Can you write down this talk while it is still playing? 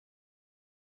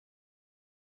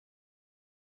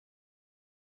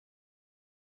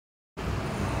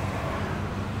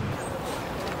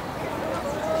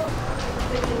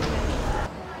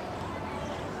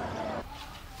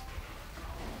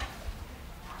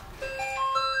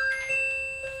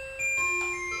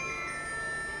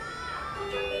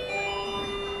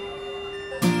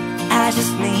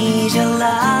need your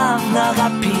love 너가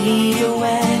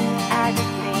필요해 I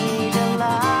just need your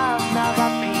love 너가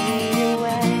필요해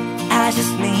I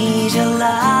just need your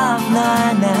love 너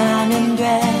하나면 돼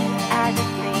I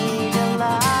just need your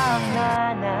love 너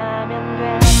하나면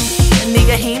돼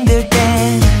네가 힘들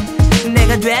땐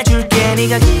내가 돼줄게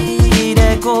네가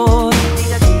기대고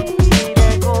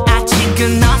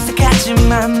아직은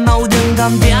어색하지만 모든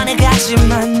건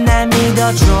변해가지만 날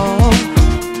믿어줘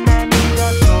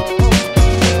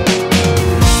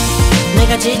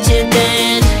내가 지칠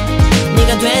땐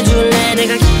네가 돼줄래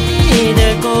내가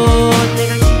기댈 곳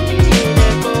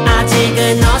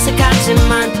아직은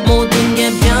어색하지만 모든 게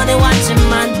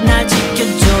변해왔지만 날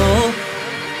지켜줘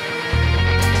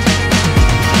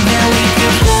Now we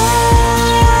can fly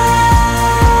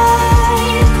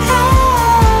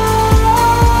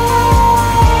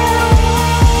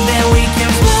Then we can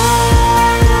fly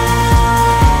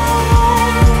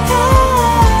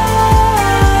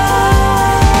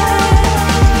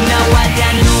너와 단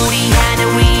우리 하늘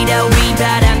위로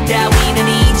비바람 따위는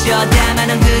잊어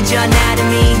다만 그저 나를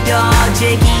믿어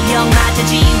제 기억마저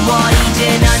지워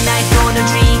이제 넌 날 손을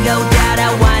쥐고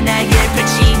따라와 날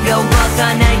펼치고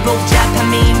벗어날 복잡한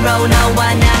미로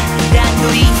너와 나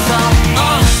단둘이서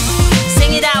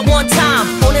Sing it out one time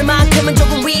오늘만큼은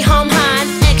조금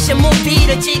위험한 액션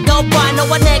무비를 찍어봐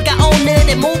너와 내가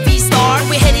오늘의 movie star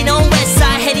We heading on west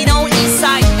side heading on east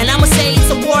side And I'ma say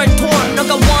it's a world tour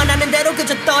너가 원하는 대로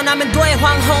그저 떠나면 돼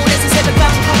황혼에서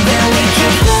새벽까지 Then we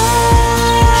can fly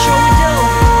Sure we do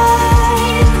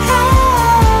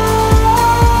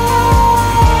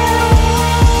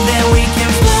Then we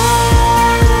can fly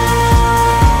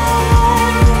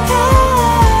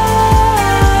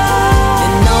You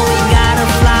know we gotta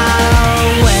fly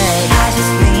away I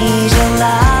just need your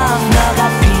love 너가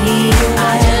필요해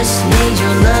I just need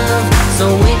your love so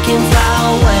we can fly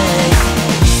away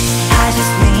I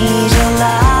just need your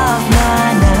love 너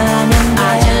하나면 돼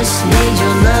I just need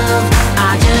your love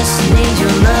I just need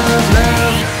your love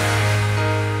love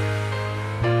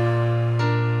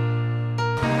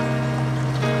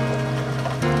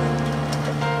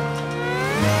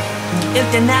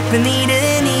일단 나쁜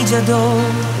일은 잊어도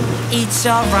It's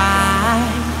alright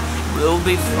We'll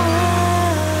be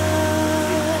fine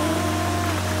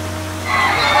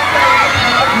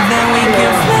Then we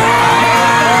can fly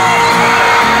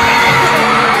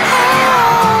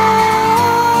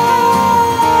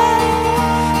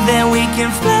Then we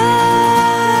can fly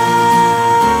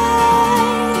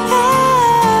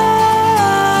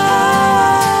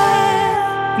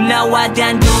너와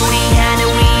단둘이 하늘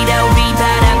위로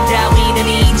비바람 따위는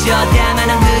잊어 다만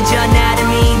넌 그저 나를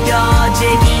믿어 제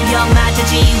기억마저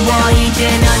지워 이제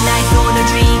넌 날 손을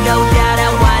쥐고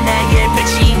따라와 날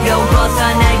펼치고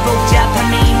벗어날 복잡한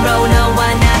미로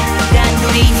너와 나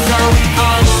단둘이서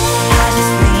I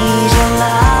just need your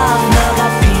love 너가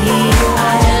필요해 I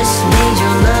just need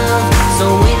your love so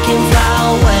we can fly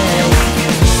away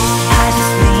I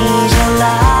just need your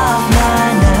love 너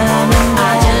하나면 돼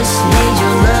I just need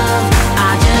your love I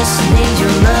just need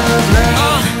your love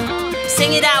love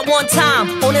Sing it out one time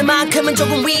오늘만큼은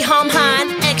조금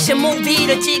위험한 액션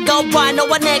무비를 찍어봐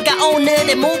너와 내가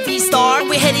오늘의 movie star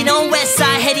We heading on west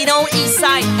side heading on east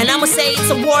side And I'ma say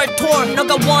it's a world tour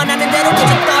너가 원하는 대로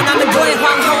그저 떠나면 돼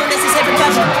황혼에서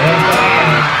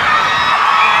새벽까지